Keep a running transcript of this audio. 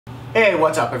Hey,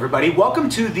 what's up everybody? Welcome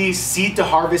to the Seed to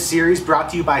Harvest series brought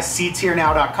to you by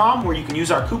seedsherenow.com, where you can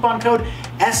use our coupon code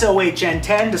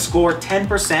SOHN10 to score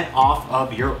 10% off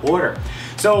of your order.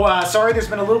 So sorry there's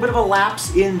been a little bit of a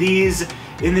lapse in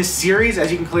this series.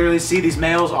 As you can clearly see, these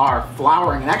males are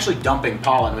flowering and actually dumping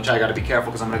pollen, which I gotta be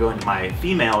careful because I'm gonna go into my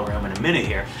female room in a minute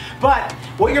here. But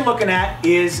what you're looking at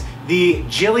is the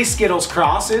Jilly Skittles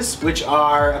crosses, which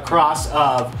are a cross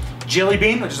of Jelly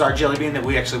Bean, which is our jelly bean that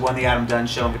we actually won the Adam Dunn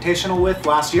Show Invitational with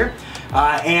last year,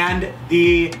 and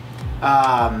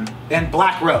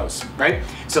Black Rose, right?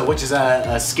 So, which is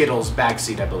a Skittles bag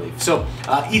seed, I believe. So,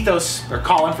 Ethos, or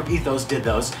Colin from Ethos did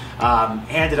those,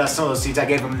 handed us some of those seeds. I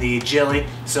gave him the Jilly,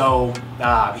 so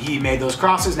he made those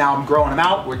crosses. Now I'm growing them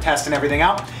out. We're testing everything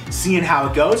out, seeing how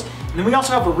it goes. And then we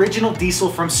also have Original Diesel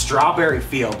from Strawberry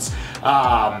Fields,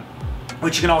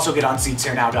 which you can also get on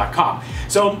seedsherenow.com.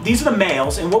 So these are the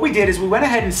males, and what we did is we went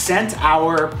ahead and sent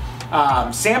our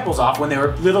samples off when they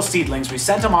were little seedlings. We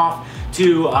sent them off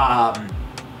to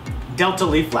Delta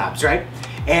Leaf Labs, right?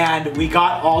 And we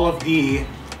got all of we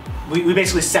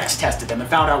basically sex tested them and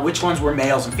found out which ones were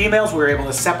males and females. We were able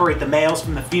to separate the males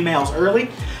from the females early.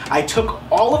 I took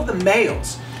all of the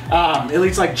males, at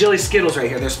least like Jilly Skittles right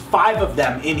here. There's 5 of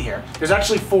them in here. There's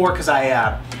actually 4 because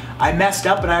I messed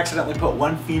up and I accidentally put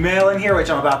one female in here, which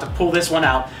I'm about to pull this one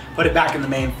out, put it back in the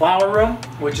main flower room,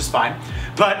 which is fine.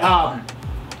 But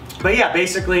yeah,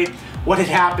 basically what had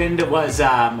happened was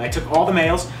I took all the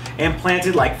males and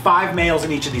planted like 5 males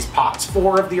in each of these pots.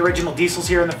 4 of the Original Diesels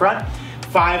here in the front,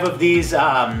 5 of these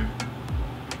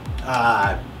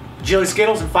Jilly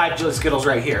Skittles, and 5 Jilly Skittles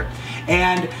right here.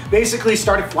 And basically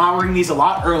started flowering these a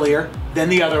lot earlier than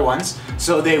the other ones,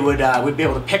 so they would we'd be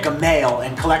able to pick a male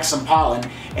and collect some pollen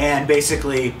and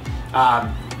basically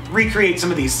recreate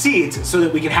some of these seeds so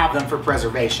that we can have them for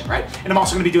preservation, right? And I'm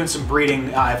also going to be doing some breeding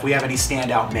if we have any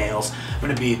standout males. I'm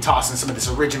going to be tossing some of this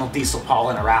Original Diesel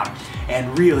pollen around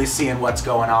and really seeing what's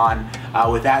going on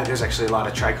with that. There's actually a lot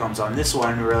of trichomes on this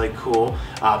one, really cool.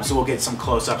 So we'll get some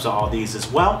close-ups of all these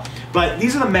as well. But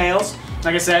these are the males.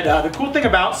 Like I said, the cool thing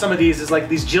about some of these is like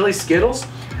these Jilly Skittles,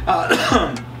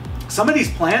 some of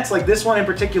these plants, like this one in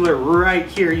particular right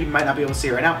here, you might not be able to see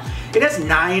it right now, it has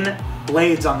 9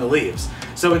 blades on the leaves.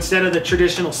 So instead of the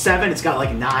traditional 7, it's got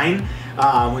like 9,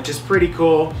 which is pretty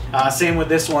cool. Same with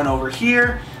this one over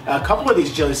here. A couple of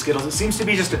these Jilly Skittles, it seems to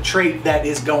be just a trait that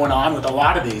is going on with a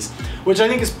lot of these, which I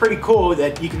think is pretty cool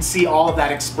that you can see all of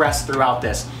that expressed throughout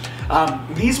this.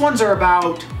 These ones are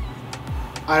about,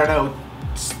 I don't know,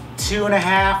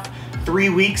 2.5, 3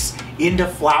 weeks into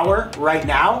flower right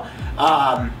now.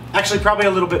 Actually, probably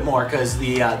a little bit more because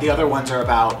the other ones are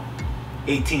about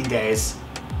 18 days.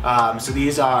 So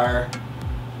these are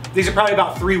probably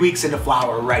about 3 weeks into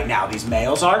flower right now, these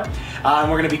males are. We're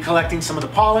going to be collecting some of the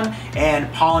pollen and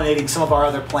pollinating some of our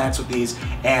other plants with these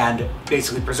and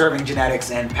basically preserving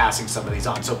genetics and passing some of these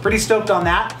on. So pretty stoked on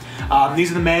that.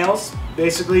 These are the males.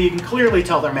 Basically, you can clearly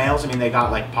tell they're males. I mean, they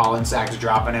got like pollen sacs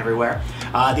dropping everywhere.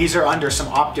 These are under some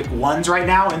Optic 1s right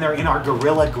now, and they're in our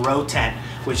Gorilla Grow tent,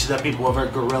 which the people over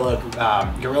at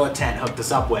Gorilla Tent hooked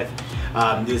us up with.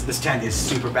 This tent is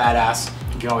super badass.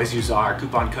 You can always use our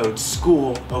coupon code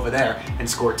SCHOOL over there and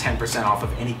score 10% off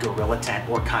of any Gorilla Tent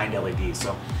or Kind LEDs.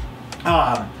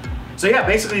 So yeah,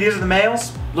 basically these are the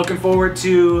males. Looking forward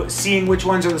to seeing which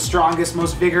ones are the strongest,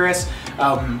 most vigorous.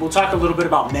 We'll talk a little bit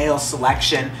about male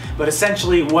selection, but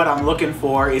essentially what I'm looking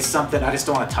for is something, I just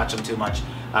don't want to touch them too much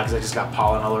because I just got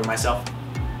pollen all over myself.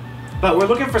 But we're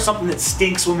looking for something that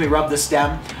stinks when we rub the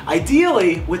stem.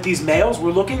 Ideally, with these males,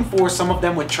 we're looking for some of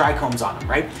them with trichomes on them,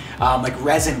 right? Like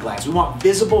resin glands. We want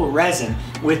visible resin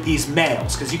with these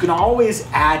males because you can always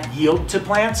add yield to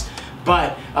plants,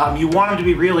 but you want them to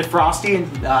be really frosty, and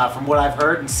from what I've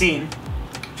heard and seen,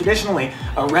 traditionally,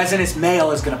 a resinous male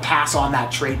is going to pass on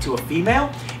that trait to a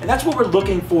female, and that's what we're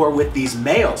looking for with these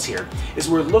males here, is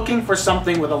we're looking for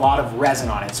something with a lot of resin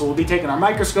on it. So we'll be taking our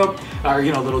microscope, our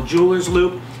little jeweler's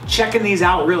loupe, checking these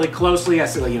out really closely. I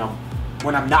see,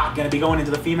 when I'm not going to be going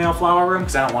into the female flower room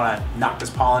because I don't want to knock this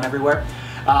pollen everywhere.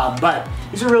 But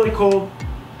these are really cool.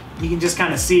 You can just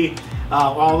kind of see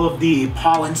all of the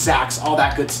pollen sacs, all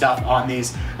that good stuff on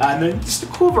these. And then just a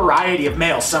cool variety of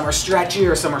males. Some are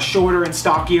stretchier, some are shorter and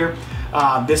stockier.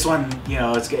 This one,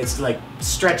 it's like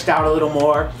stretched out a little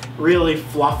more, really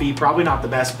fluffy, probably not the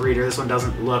best breeder. This one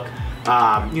doesn't look,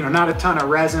 not a ton of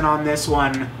resin on this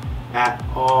one at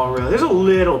all, really. There's a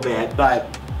little bit,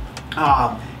 but,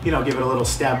 give it a little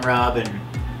stem rub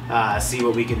and see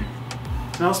what we can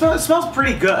smell. It smells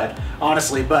pretty good,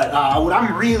 honestly, but what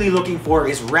I'm really looking for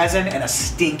is resin and a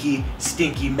stinky,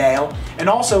 stinky male. And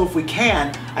also, if we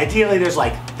can, ideally there's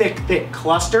like thick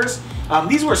clusters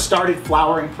These were started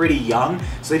flowering pretty young,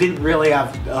 so they didn't really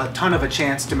have a ton of a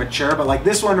chance to mature, but like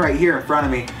this one right here in front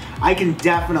of me, I can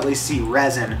definitely see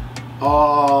resin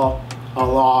all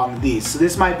along these. So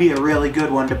this might be a really good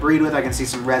one to breed with. I can see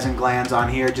some resin glands on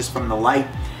here just from the light.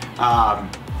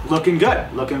 Looking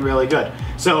good, looking really good.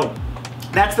 So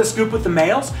that's the scoop with the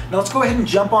males. Now let's go ahead and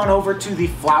jump on over to the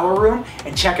flower room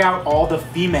and check out all the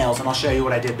females, and I'll show you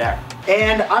what I did there.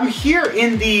 And I'm here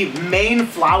in the main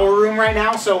flower room right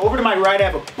now. So over to my right, I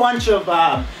have a bunch of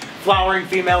flowering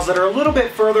females that are a little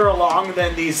bit further along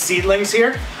than these seedlings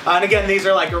here. And again, these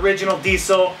are like original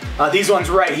diesel. These ones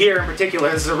right here in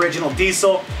particular, this is original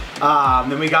diesel.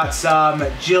 Then we got some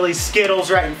Jilly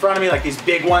Skittles right in front of me, like these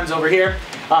big ones over here.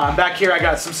 Back here I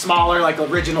got some smaller, like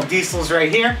original diesels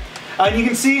right here. And you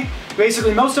can see,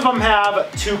 basically most of them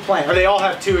have two plants, or they all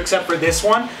have two except for this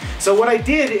one. So what I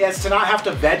did is to not have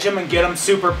to veg them and get them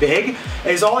super big,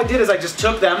 is all I did is I just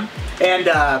took them and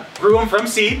grew them from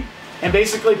seed and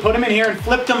basically put them in here and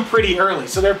flipped them pretty early.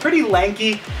 So they're pretty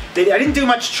lanky. I didn't do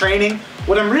much training.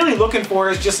 What I'm really looking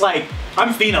for is just like, I'm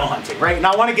pheno hunting, right? And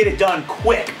I want to get it done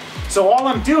quick. So all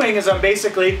I'm doing is I'm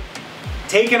basically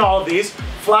taking all of these,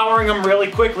 flowering them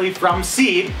really quickly from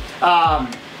seed.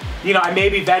 You know, I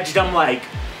maybe vegged them like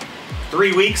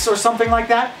 3 weeks or something like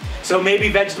that. So maybe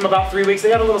vegged them about 3 weeks. They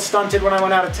got a little stunted when I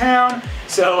went out of town,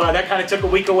 so that kind of took a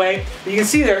week away. But you can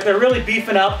see they're really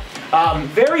beefing up.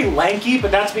 Very lanky, but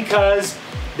that's because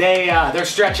they're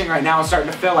stretching right now and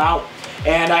starting to fill out.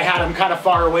 And I had them kind of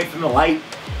far away from the light.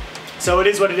 So it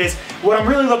is what it is. What I'm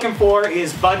really looking for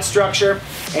is bud structure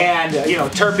and you know,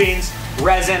 terpenes,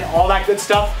 resin, all that good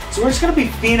stuff. So we're just gonna be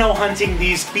pheno hunting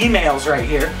these females right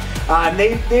here. And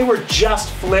they were just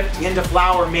flipped into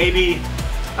flower maybe,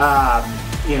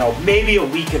 you know, maybe a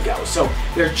week ago. So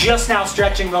they're just now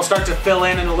stretching. They'll start to fill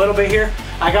in a little bit here.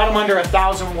 I got them under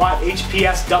 1,000 watt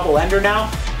HPS double ender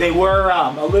now. They were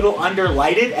a little under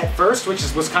lighted at first, which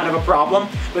was kind of a problem.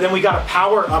 But then we got a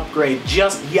power upgrade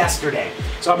just yesterday.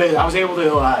 So I was able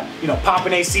to, you know, pop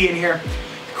an AC in here,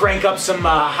 crank up some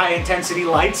high intensity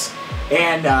lights.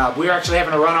 And we're actually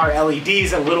having to run our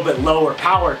LEDs at a little bit lower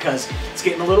power because it's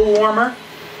getting a little warmer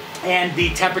and the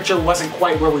temperature wasn't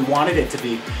quite where we wanted it to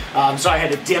be. So I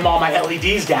had to dim all my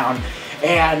LEDs down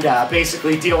and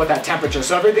basically deal with that temperature.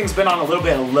 So everything's been on a little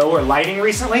bit of lower lighting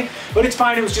recently, but it's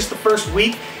fine. It was just the first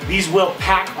week. These will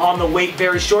pack on the weight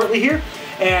very shortly here.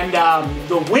 And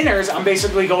the winners, I'm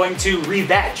basically going to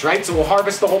re-veg, right? So we'll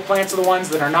harvest the whole plants of the ones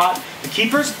that are not the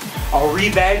keepers. I'll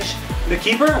re-veg the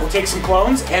keeper, we'll take some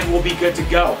clones, and we'll be good to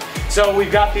go. So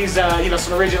we've got these, you know,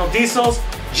 some original diesels.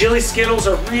 Jilly Skittles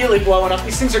are really blowing up.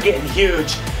 These things are getting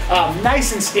huge.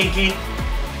 Nice and stinky.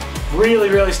 Really,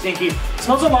 really stinky.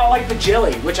 Smells a lot like the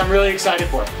Jilly, which I'm really excited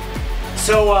for.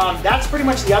 So that's pretty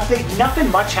much the update. Nothing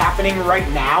much happening right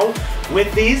now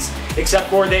with these, except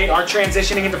for they are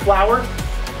transitioning into flower.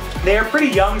 They are pretty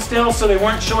young still, so they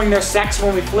weren't showing their sex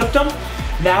when we flipped them.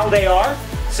 Now they are.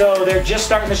 So they're just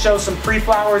starting to show some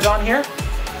pre-flowers on here,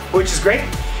 which is great.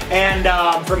 And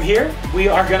from here, we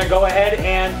are gonna go ahead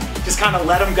and just kind of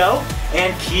let them go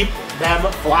and keep them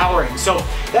flowering. So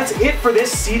that's it for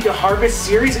this Seed to Harvest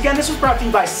series. Again, this was brought to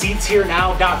you by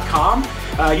seedsherenow.com.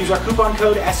 Use our coupon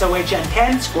code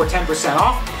SOHN10, score 10%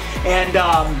 off.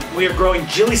 And we are growing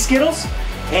Jilly Skittles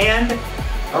and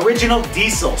original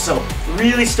diesel. So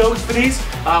really stoked for these.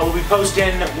 We'll be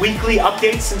posting weekly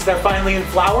updates since they're finally in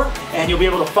flower, and you'll be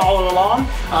able to follow along.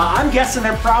 I'm guessing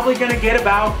they're probably gonna get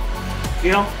about,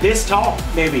 you know, this tall,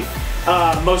 maybe.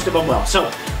 Most of them will. So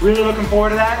really looking forward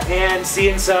to that and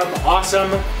seeing some awesome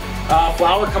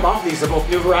flower come off. These are both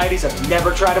new varieties. I've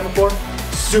never tried them before.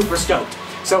 Super stoked.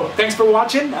 So thanks for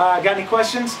watching. Got any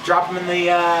questions? Drop them in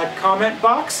the comment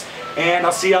box, and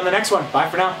I'll see you on the next one. Bye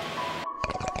for now.